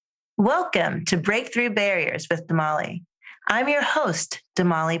Welcome to Breakthrough Barriers with Damali. I'm your host,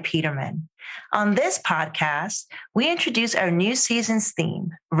 Damali Peterman. On this podcast, we introduce our new season's theme,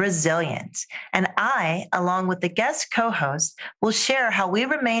 resilience, and I, along with the guest co-host, will share how we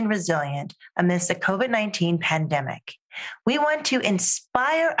remain resilient amidst the COVID-19 pandemic. We want to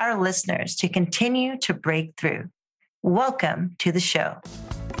inspire our listeners to continue to break through. Welcome to the show.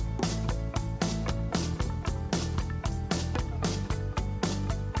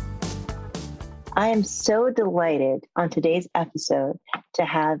 I am so delighted on today's episode to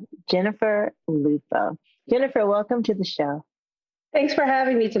have Jennifer Lupo. Jennifer, welcome to the show. Thanks for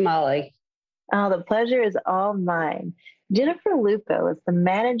having me, Damali. Oh, the pleasure is all mine. Jennifer Lupo is the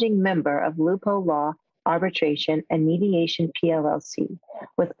managing member of Lupo Law, Arbitration, and Mediation PLLC,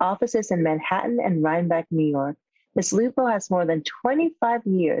 with offices in Manhattan and Rhinebeck, New York. Ms. Lupo has more than 25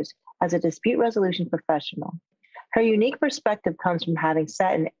 years as a dispute resolution professional. Her unique perspective comes from having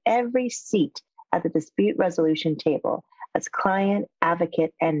sat in every seat at the dispute resolution table as client,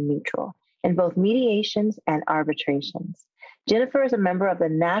 advocate, and neutral in both mediations and arbitrations. Jennifer is a member of the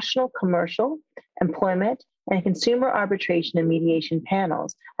National Commercial, Employment, and Consumer Arbitration and Mediation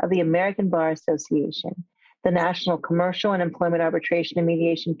panels of the American Bar Association, the National Commercial and Employment Arbitration and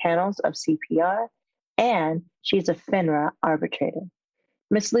Mediation panels of CPR, and she's a FINRA arbitrator.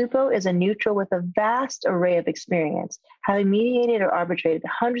 Ms. Lupo is a neutral with a vast array of experience, having mediated or arbitrated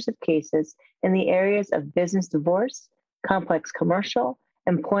hundreds of cases in the areas of business divorce, complex commercial,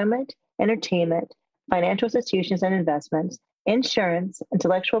 employment, entertainment, financial institutions and investments, insurance,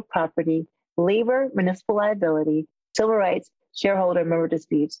 intellectual property, labor, municipal liability, civil rights, shareholder member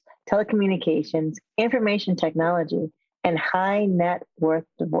disputes, telecommunications, information technology, and high net worth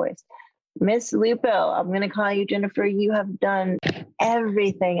divorce. Ms. Lupo, I'm going to call you Jennifer. You have done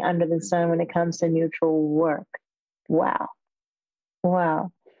everything under the sun when it comes to neutral work. Wow.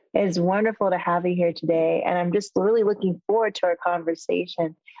 It's wonderful to have you here today. And I'm just really looking forward to our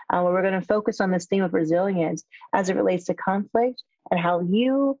conversation where we're going to focus on this theme of resilience as it relates to conflict and how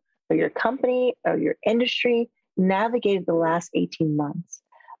you or your company or your industry navigated the last 18 months.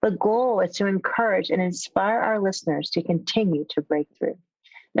 The goal is to encourage and inspire our listeners to continue to break through.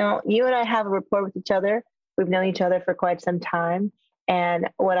 Now, you and I have a rapport with each other. We've known each other for quite some time. And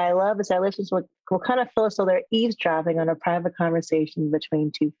what I love is our listeners will kind of feel as though they're eavesdropping on a private conversation between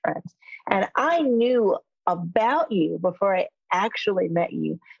two friends. And I knew about you before I actually met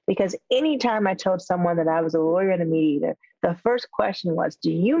you, because anytime I told someone that I was a lawyer and a mediator, the first question was,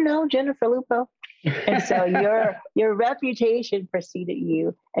 do you know Jennifer Lupo? And so your reputation preceded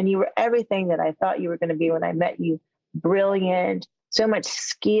you, and you were everything that I thought you were going to be when I met you. Brilliant, so much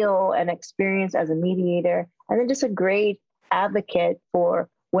skill and experience as a mediator, and then just a great advocate for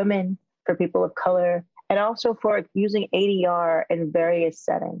women, for people of color, and also for using ADR in various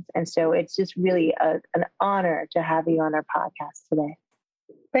settings. And so it's just really an honor to have you on our podcast today.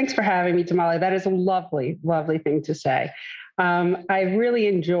 Thanks for having me, Damali. That is a lovely, lovely thing to say. I really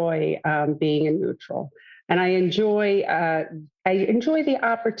enjoy being a neutral, and I enjoy the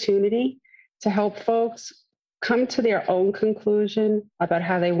opportunity to help folks come to their own conclusion about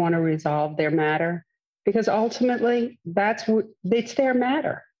how they want to resolve their matter, because ultimately it's their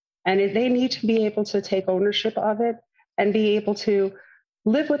matter, and they need to be able to take ownership of it and be able to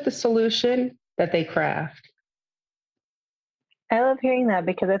live with the solution that they craft. I love hearing that,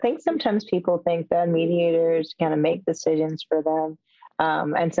 because I think sometimes people think that mediators kind of make decisions for them.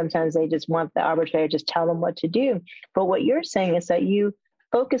 And sometimes they just want the arbitrator to just tell them what to do. But what you're saying is that you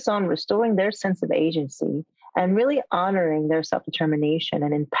focus on restoring their sense of agency and really honoring their self-determination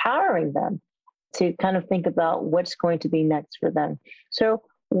and empowering them to kind of think about what's going to be next for them. So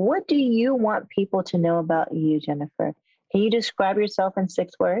what do you want people to know about you, Jennifer? Can you describe yourself in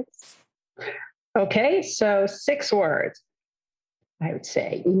 6 words? Okay, so 6 words. I would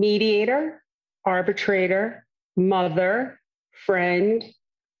say mediator, arbitrator, mother, friend,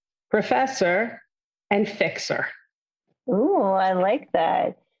 professor, and fixer. Ooh, I like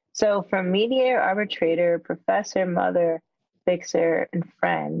that. So from mediator, arbitrator, professor, mother, fixer, and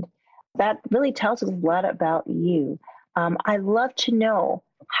friend, that really tells us a lot about you. I'd love to know,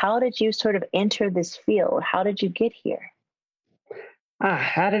 how did you sort of enter this field? How did you get here?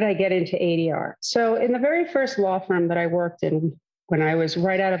 How did I get into ADR? So in the very first law firm that I worked in when I was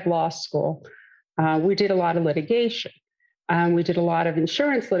right out of law school, we did a lot of litigation. We did a lot of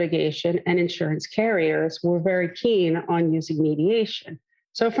insurance litigation, and insurance carriers were very keen on using mediation.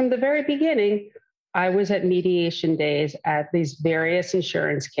 So from the very beginning, I was at mediation days at these various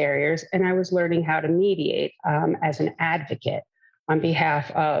insurance carriers, and I was learning how to mediate as an advocate on behalf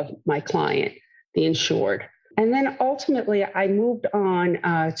of my client, the insured. And then ultimately, I moved on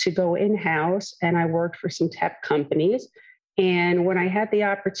to go in house and I worked for some tech companies. And when I had the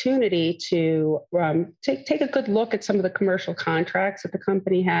opportunity to take a good look at some of the commercial contracts that the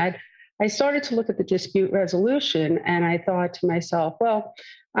company had, I started to look at the dispute resolution and I thought to myself, well,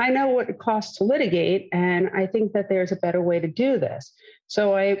 I know what it costs to litigate, and I think that there's a better way to do this.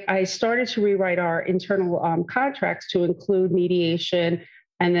 So I started to rewrite our internal contracts to include mediation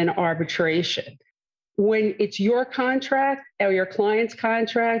and then arbitration. When it's your contract or your client's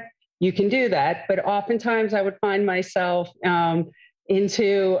contract, you can do that. But oftentimes I would find myself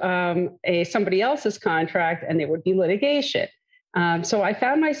into somebody else's contract and there would be litigation. So I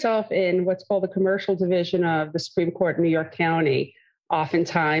found myself in what's called the commercial division of the Supreme Court in New York County,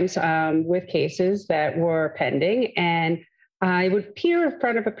 oftentimes with cases that were pending. And I would appear in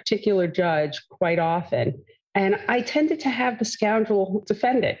front of a particular judge quite often. And I tended to have the scoundrel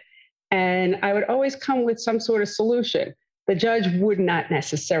defendant. And I would always come with some sort of solution. The judge would not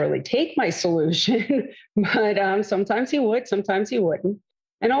necessarily take my solution, but sometimes he would, sometimes he wouldn't.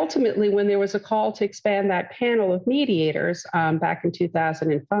 And ultimately, when there was a call to expand that panel of mediators back in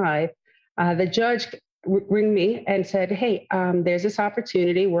 2005, the judge rang me and said, hey, there's this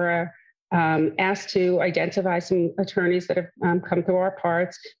opportunity. We're asked to identify some attorneys that have come through our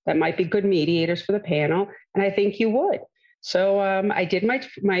parts that might be good mediators for the panel. And I think you would. So I did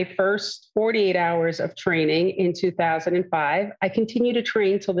my first 48 hours of training in 2005. I continue to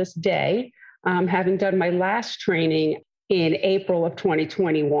train till this day, having done my last training in April of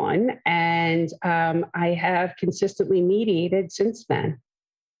 2021. And I have consistently mediated since then.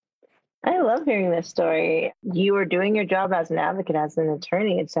 I love hearing this story. You were doing your job as an advocate, as an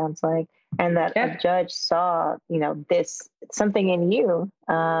attorney, it sounds like, and that a judge saw, this something in you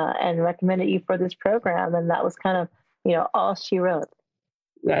and recommended you for this program. And that was kind of, all she wrote.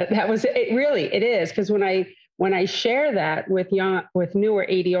 That was it. Really, it is, because when I share that with newer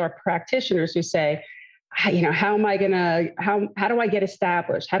ADR practitioners who say, how do I get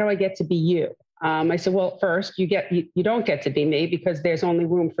established? How do I get to be you? I said, well, first you don't get to be me because there's only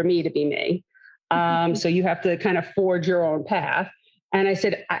room for me to be me. So you have to kind of forge your own path. And I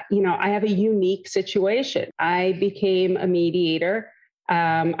said, I have a unique situation. I became a mediator.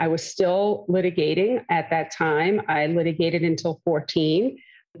 I was still litigating at that time. I litigated until 14,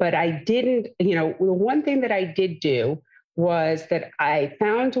 but I didn't, the one thing that I did do was that I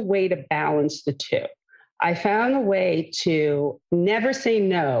found a way to balance the two. I found a way to never say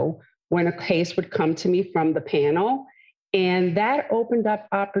no when a case would come to me from the panel. And that opened up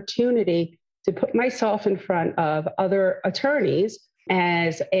opportunity to put myself in front of other attorneys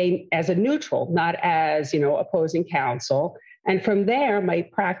as a neutral, not as, opposing counsel. And from there, my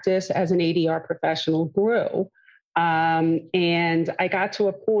practice as an ADR professional grew. And I got to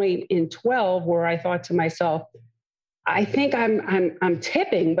a point in 12 where I thought to myself, I think I'm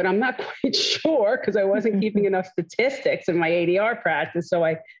tipping, but I'm not quite sure because I wasn't keeping enough statistics in my ADR practice. So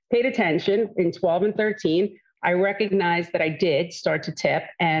I paid attention in 12 and 13. I recognized that I did start to tip,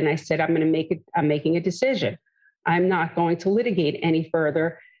 and I said, I'm making a decision. I'm not going to litigate any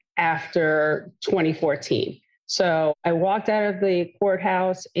further after 2014. So I walked out of the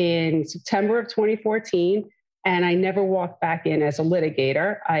courthouse in September of 2014, and I never walked back in as a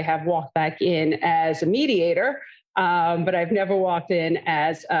litigator. I have walked back in as a mediator, but I've never walked in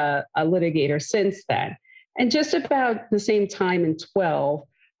as a litigator since then. And just about the same time in 12,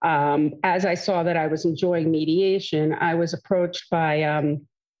 as I saw that I was enjoying mediation, I was approached by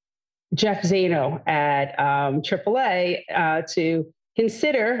Jeff Zano at AAA to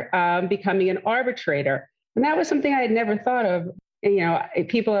consider becoming an arbitrator. And that was something I had never thought of.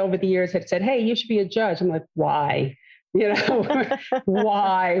 People over the years had said, hey, you should be a judge. I'm like, why? Why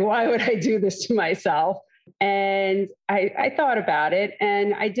would I do this to myself? And I thought about it,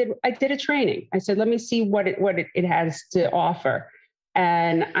 and I did a training. I said, let me see what it has to offer.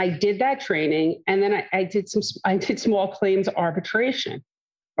 And I did that training. And then I did small claims arbitration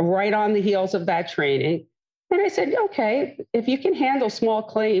right on the heels of that training. And I said, okay, if you can handle small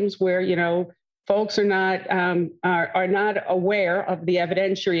claims where, folks are not aware of the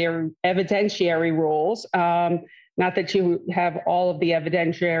evidentiary rules, not that you have all of the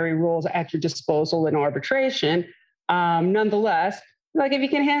evidentiary rules at your disposal in arbitration. Nonetheless, like if you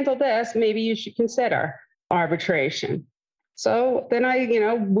can handle this, maybe you should consider arbitration. So then I,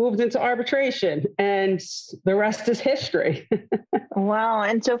 moved into arbitration, and the rest is history. Wow.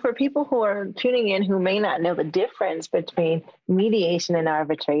 And so for people who are tuning in who may not know the difference between mediation and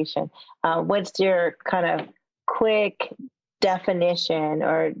arbitration, what's your kind of quick definition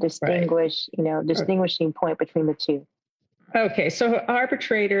or distinguishing point between the two? Okay, so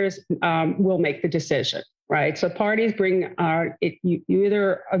arbitrators will make the decision. right? So parties you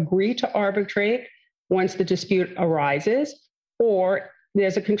either agree to arbitrate once the dispute arises, or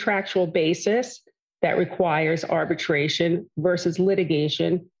there's a contractual basis that requires arbitration versus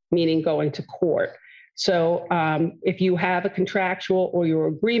litigation, meaning going to court. So if you have a contractual or your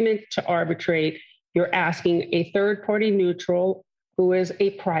agreement to arbitrate, you're asking a third party neutral who is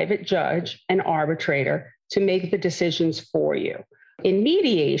a private judge and arbitrator to make the decisions for you. In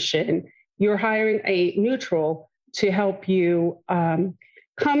mediation, you're hiring a neutral to help you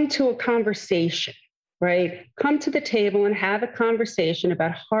come to a conversation, right? Come to the table and have a conversation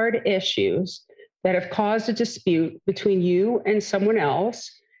about hard issues that have caused a dispute between you and someone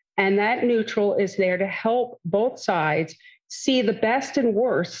else. And that neutral is there to help both sides see the best and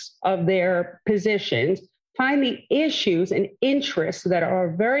worst of their positions, find the issues and interests that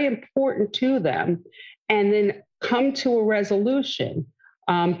are very important to them, and then come to a resolution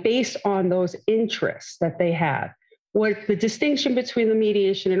based on those interests that they have. What the distinction between the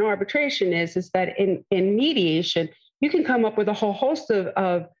mediation and arbitration is that in mediation, you can come up with a whole host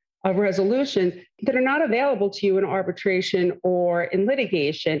of resolutions that are not available to you in arbitration or in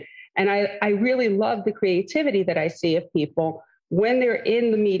litigation. And I really love the creativity that I see of people when they're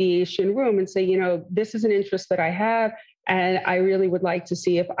in the mediation room and say, this is an interest that I have, and I really would like to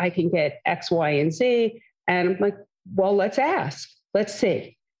see if I can get X, Y, and Z. And I'm like, well, let's ask, let's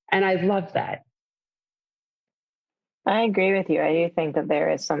see. And I love that. I agree with you. I do think that there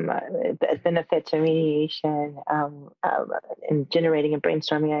is some benefit to mediation in generating and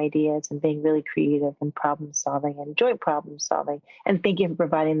brainstorming ideas and being really creative and problem solving and joint problem solving. And thank you for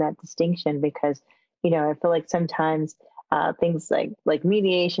providing that distinction because, I feel like sometimes things like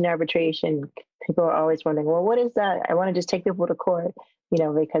mediation, arbitration, people are always wondering, well, what is that? I want to just take people to court,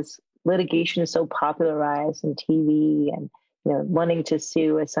 because litigation is so popularized in TV and, wanting to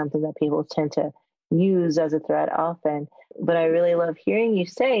sue is something that people tend to use as a threat often. But I really love hearing you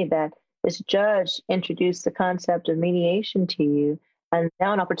say that this judge introduced the concept of mediation to you and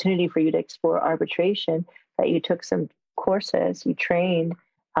now an opportunity for you to explore arbitration, that you took some courses, you trained,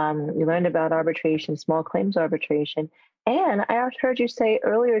 you learned about arbitration, small claims arbitration. And I heard you say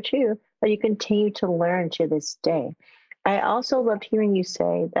earlier too, that you continue to learn to this day. I also loved hearing you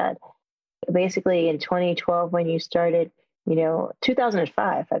say that basically in 2012, when you started,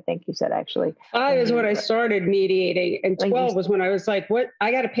 2005, I think you said actually. 5 is when I started mediating, and 12 was when I was like, what?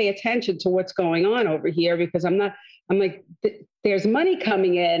 I got to pay attention to what's going on over here because I'm like, there's money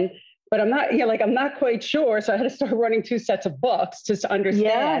coming in, but I'm not quite sure. So I had to start running 2 sets of books just to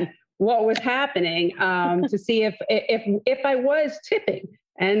understand what was happening, to see if I was tipping.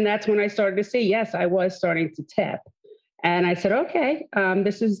 And that's when I started to see, yes, I was starting to tip. And I said, okay,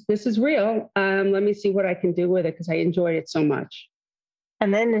 this is real. Let me see what I can do with it because I enjoyed it so much.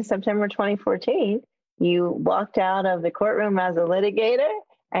 And then in September 2014, you walked out of the courtroom as a litigator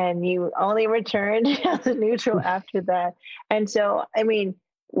and you only returned as a neutral after that. And so,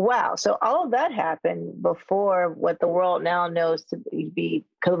 wow. So all of that happened before what the world now knows to be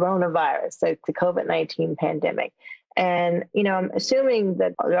coronavirus, the COVID-19 pandemic. And, I'm assuming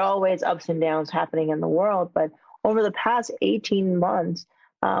that there are always ups and downs happening in the world, but over the past 18 months,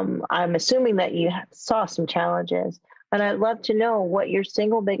 I'm assuming that you saw some challenges. And I'd love to know what your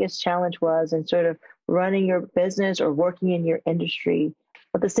single biggest challenge was in sort of running your business or working in your industry,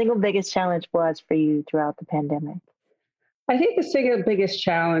 what the single biggest challenge was for you throughout the pandemic. I think the single biggest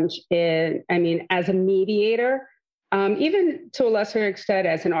challenge as a mediator, even to a lesser extent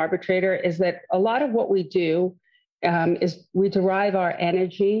as an arbitrator, is that a lot of what we do is we derive our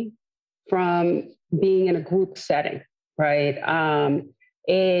energy from being in a group setting, right?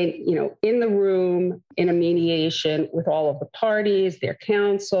 In the room, in a mediation with all of the parties, their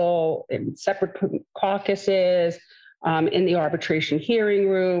counsel, in separate caucuses, in the arbitration hearing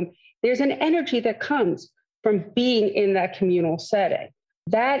room. There's an energy that comes from being in that communal setting.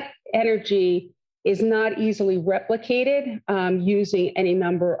 That energy is not easily replicated using any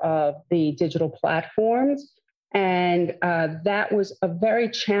number of the digital platforms. And that was a very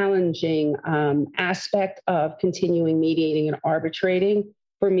challenging aspect of continuing mediating and arbitrating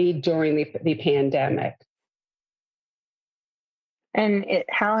for me during the pandemic. And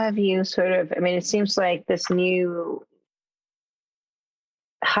how have you it seems like this new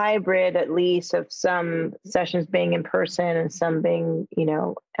hybrid, at least, of some sessions being in person and some being,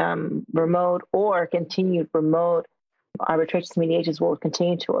 remote or continued remote arbitrations and mediations will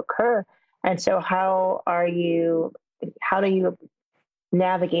continue to occur. And so how do you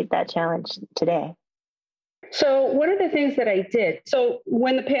navigate that challenge today? So one of the things that I did, so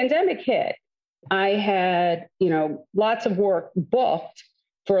when the pandemic hit, I had, lots of work booked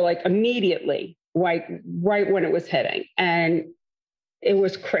for immediately right when it was hitting, and it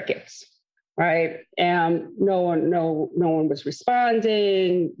was crickets. Right. And no one was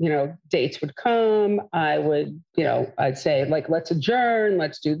responding. Dates would come. I'd say, like, let's adjourn,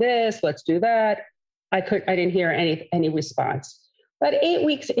 let's do this, let's do that. I didn't hear any response. About 8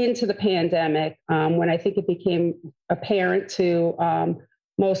 weeks into the pandemic, when I think it became apparent to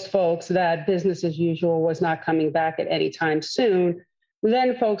most folks that business as usual was not coming back at any time soon,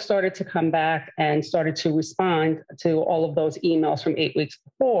 then folks started to come back and started to respond to all of those emails from 8 weeks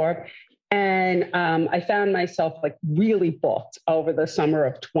before. And I found myself like really booked over the summer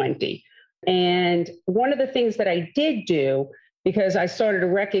of 20. And one of the things that I did do, because I started to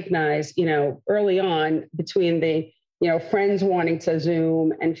recognize, early on, between the, friends wanting to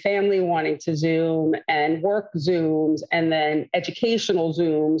Zoom and family wanting to Zoom and work Zooms and then educational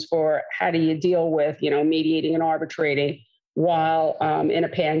Zooms for how do you deal with, mediating and arbitrating while in a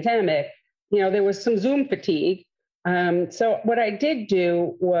pandemic, there was some Zoom fatigue. So what I did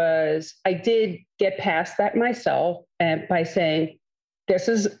do was I did get past that myself, and by saying, this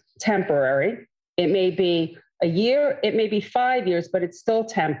is temporary. It may be a year, it may be 5 years, but it's still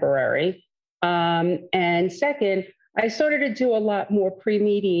temporary. And second, I started to do a lot more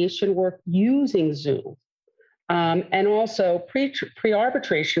pre-mediation work using Zoom, and also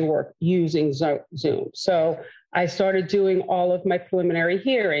pre-arbitration work using Zoom. So I started doing all of my preliminary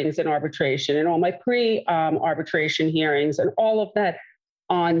hearings in arbitration and all my pre-arbitration hearings and all of that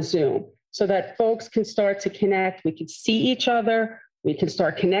on Zoom so that folks can start to connect. We can see each other. We can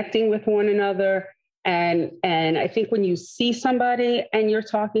start connecting with one another. And I think when you see somebody and you're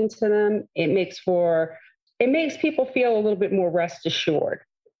talking to them, it makes people feel a little bit more rest assured.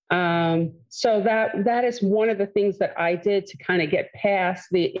 So that is one of the things that I did to kind of get past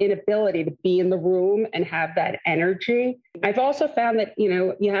the inability to be in the room and have that energy. I've also found that,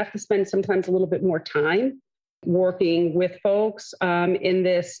 you have to spend sometimes a little bit more time working with folks in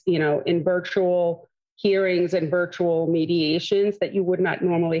this, in virtual hearings and virtual mediations that you would not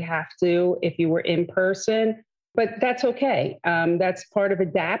normally have to if you were in person. But that's okay. That's part of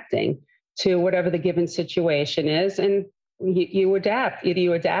adapting to whatever the given situation is. And you adapt. Either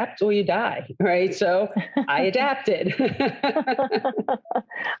you adapt or you die, right? So I adapted.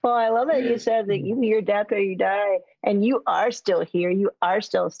 Well, I love that you said that you adapt or you die, and you are still here. You are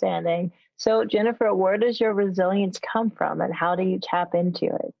still standing. So, Jennifer, where does your resilience come from, and how do you tap into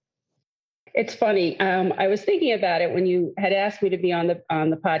it? It's funny. I was thinking about it when you had asked me to be on the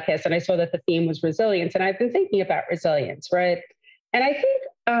podcast, and I saw that the theme was resilience, and I've been thinking about resilience, right? And I think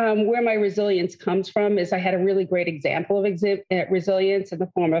where my resilience comes from is I had a really great example of resilience in the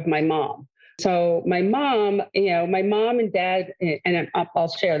form of my mom. So my mom, my mom and dad, and I'll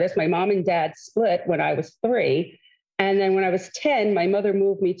share this, my mom and dad split when I was 3. And then when I was 10, my mother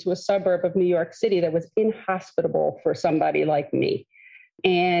moved me to a suburb of New York City that was inhospitable for somebody like me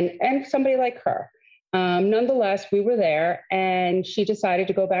and somebody like her. Nonetheless, we were there, and she decided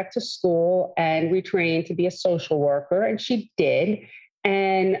to go back to school and retrain to be a social worker, and she did.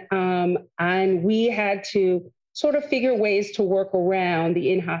 And we had to sort of figure ways to work around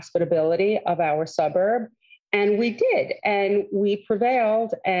the inhospitability of our suburb. And we did, and we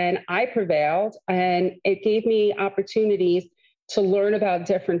prevailed, and I prevailed, and it gave me opportunities to learn about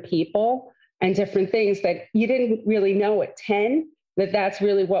different people and different things that you didn't really know at 10, that's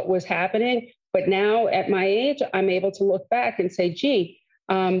really what was happening. But now at my age, I'm able to look back and say, gee,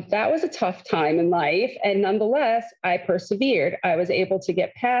 that was a tough time in life. And nonetheless, I persevered. I was able to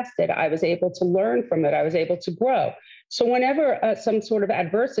get past it. I was able to learn from it. I was able to grow. So whenever some sort of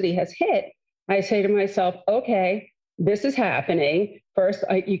adversity has hit, I say to myself, okay, this is happening. First,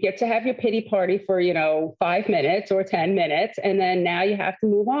 you get to have your pity party for, 5 minutes or 10 minutes. And then now you have to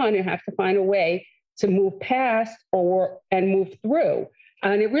move on and have to find a way to move past and move through.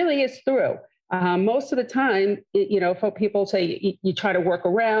 And it really is through. Most of the time, for people say you try to work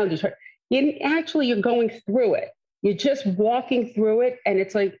around, you're going through it. You're just walking through it. And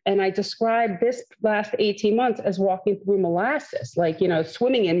it's like, and I describe this last 18 months as walking through molasses, like,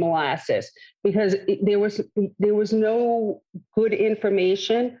 swimming in molasses, because there was no good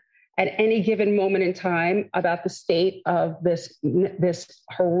information at any given moment in time about the state of this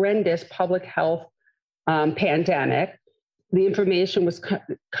horrendous public health pandemic. The information was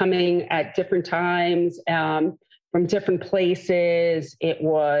coming at different times from different places. It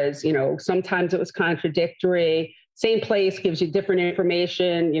was, sometimes it was contradictory. Same place gives you different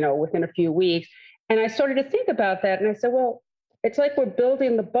information, within a few weeks. And I started to think about that. And I said, well, it's like we're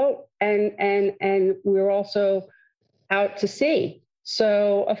building the boat and we're also out to sea.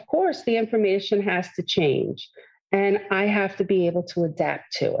 So, of course, the information has to change. And I have to be able to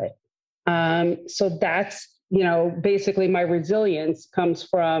adapt to it. So that's, basically my resilience comes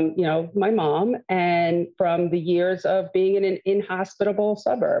from, my mom and from the years of being in an inhospitable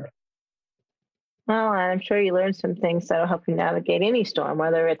suburb. Well, I'm sure you learned some things that'll help you navigate any storm,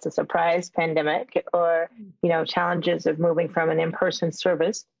 whether it's a surprise pandemic or, challenges of moving from an in-person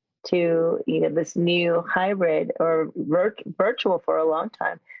service to, this new hybrid or virtual for a long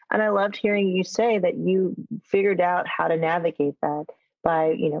time. And I loved hearing you say that you figured out how to navigate that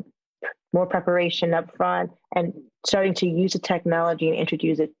by, more preparation up front and starting to use the technology and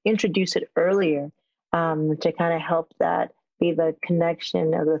introduce it earlier to kind of help that be the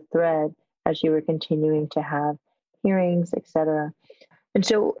connection of the thread as you were continuing to have hearings, et cetera. And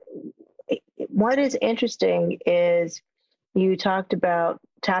so what is interesting is you talked about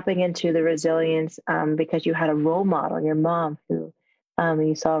tapping into the resilience because you had a role model, your mom, who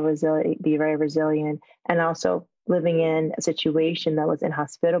you saw be very resilient, and also living in a situation that was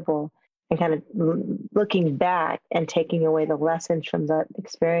inhospitable, and kind of looking back and taking away the lessons from that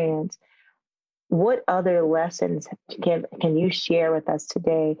experience. What other lessons can you share with us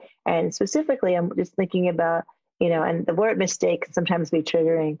today? And specifically, I'm just thinking about, and the word mistake can sometimes be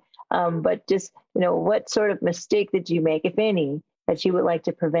triggering, but just, what sort of mistake did you make, if any, that you would like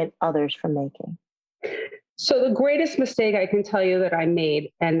to prevent others from making? So the greatest mistake I can tell you that I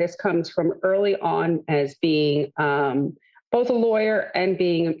made, and this comes from early on as being both a lawyer and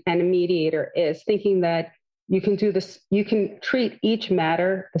being a mediator, is thinking that you can do this, you can treat each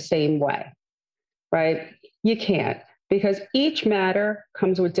matter the same way. Right? You can't, because each matter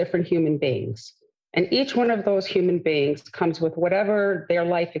comes with different human beings. And each one of those human beings comes with whatever their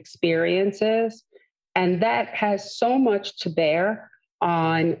life experience is. And that has so much to bear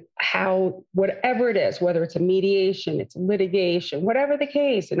on how, whatever it is, whether it's a mediation, it's litigation, whatever the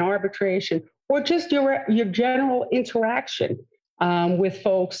case, an arbitration, or just your general interaction with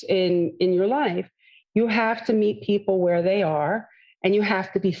folks in your life, you have to meet people where they are, and you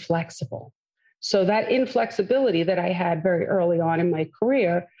have to be flexible. So that inflexibility that I had very early on in my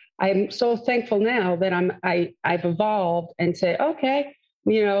career, I'm so thankful now that I've evolved and say, okay,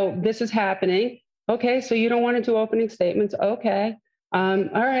 this is happening. Okay, so you don't want to do opening statements. Okay. All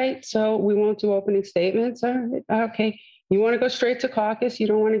right. So we won't do opening statements. All right. Okay. You want to go straight to caucus. You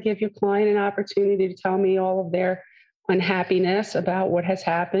don't want to give your client an opportunity to tell me all of their unhappiness about what has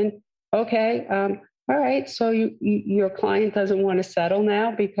happened. Okay. All right, so your client doesn't want to settle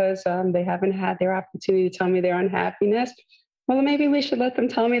now because they haven't had their opportunity to tell me their unhappiness. Well, maybe we should let them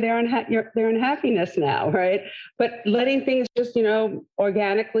tell me their unhappiness now, right? But letting things just,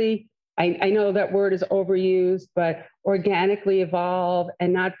 organically, I know that word is overused, but organically evolve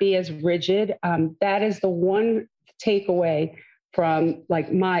and not be as rigid. That is the one takeaway from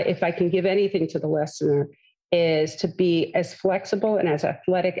if I can give anything to the listener, is to be as flexible and as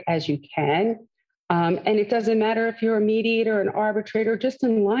athletic as you can. And it doesn't matter if you're a mediator, an arbitrator, just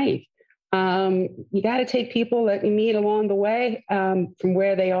in life. You got to take people that you meet along the way from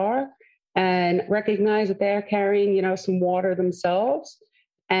where they are and recognize that they're carrying, some water themselves,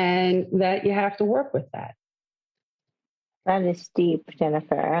 and that you have to work with that. That is deep,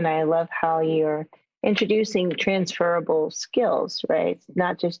 Jennifer. And I love how you're introducing transferable skills, right?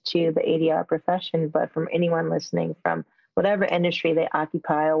 Not just to the ADR profession, but from anyone listening from whatever industry they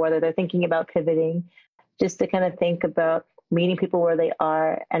occupy, or whether they're thinking about pivoting, just to kind of think about meeting people where they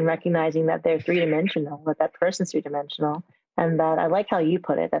are and recognizing that they're three-dimensional, that that person's three-dimensional, and that I like how you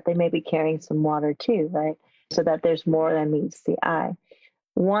put it, that they may be carrying some water too, right? So that there's more than meets the eye.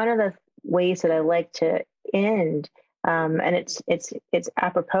 One of the ways that I like to end, and it's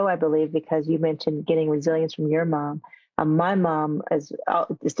apropos, I believe, because you mentioned getting resilience from your mom. My mom is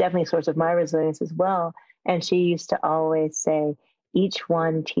definitely a source of my resilience as well. And she used to always say, each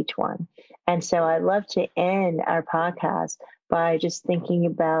one teach one. And so I love to end our podcast by just thinking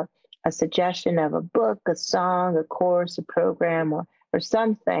about a suggestion of a book, a song, a course, a program, or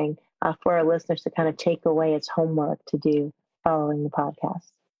something for our listeners to kind of take away as homework to do following the podcast.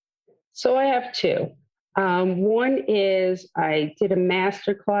 So I have two. One is I did a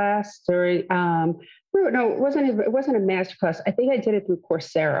master class during, it wasn't a master class. I think I did it through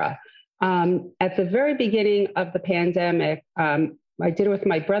Coursera. At the very beginning of the pandemic, I did it with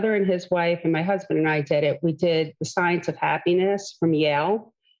my brother and his wife, and my husband and I did it. We did The Science of Happiness from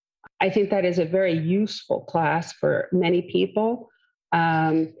Yale. I think that is a very useful class for many people.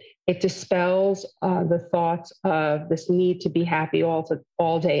 It dispels the thoughts of this need to be happy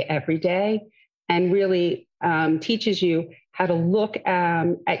all day, every day, and really teaches you how to look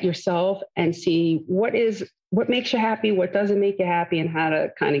at yourself and see what makes you happy, what doesn't make you happy, and how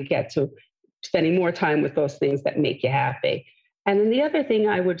to kind of get to spending more time with those things that make you happy. And then the other thing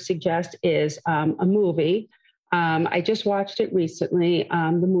I would suggest is a movie. I just watched it recently.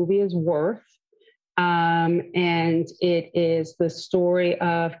 The movie is Worth, and it is the story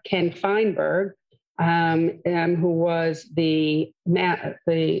of Ken Feinberg, who was the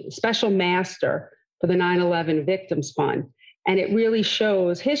special master for the 9/11 Victims Fund. And it really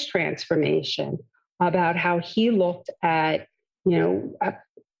shows his transformation about how he looked at,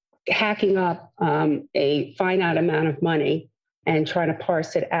 hacking up a finite amount of money and trying to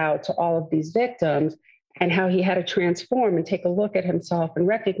parse it out to all of these victims, and how he had to transform and take a look at himself and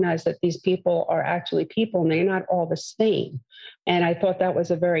recognize that these people are actually people and they're not all the same. And I thought that was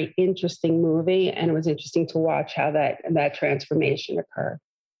a very interesting movie, and it was interesting to watch how that transformation occurred.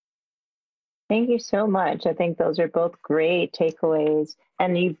 Thank you so much. I think those are both great takeaways.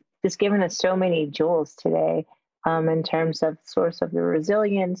 And you've just given us so many jewels today in terms of source of your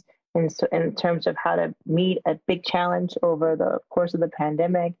resilience, and so in terms of how to meet a big challenge over the course of the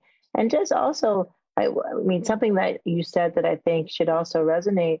pandemic. And just also, I mean, something that you said that I think should also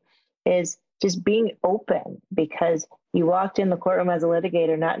resonate is just being open, because you walked in the courtroom as a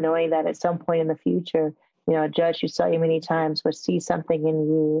litigator not knowing that at some point in the future, a judge who saw you many times would see something in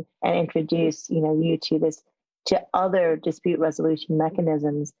you and introduce, you to other dispute resolution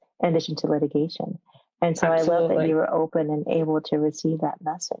mechanisms in addition to litigation. And so Absolutely. I love that you were open and able to receive that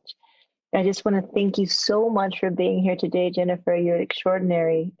message. I just want to thank you so much for being here today, Jennifer. You're an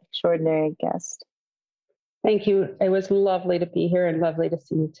extraordinary, extraordinary guest. Thank you. It was lovely to be here and lovely to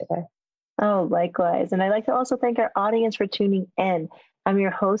see you today. Oh, likewise. And I'd like to also thank our audience for tuning in. I'm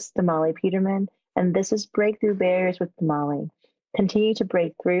your host, Damali Peterman, and this is Breakthrough Barriers with Damali. Continue to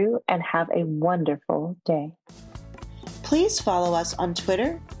break through and have a wonderful day. Please follow us on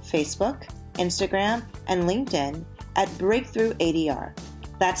Twitter, Facebook, Instagram, and LinkedIn at Breakthrough ADR.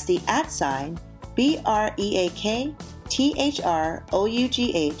 That's the @ BREAKTHROUGH,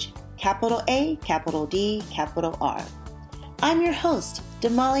 capital A, capital D, capital R. I'm your host,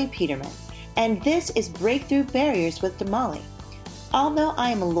 Damali Peterman, and this is Breakthrough Barriers with Damali. Although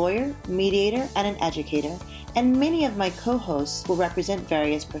I am a lawyer, mediator, and an educator, and many of my co-hosts will represent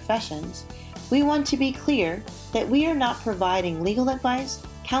various professions, we want to be clear that we are not providing legal advice,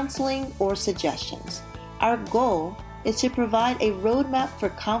 counseling, or suggestions. Our goal is to provide a roadmap for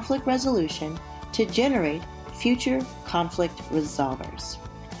conflict resolution to generate future conflict resolvers.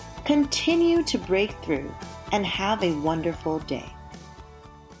 Continue to break through and have a wonderful day.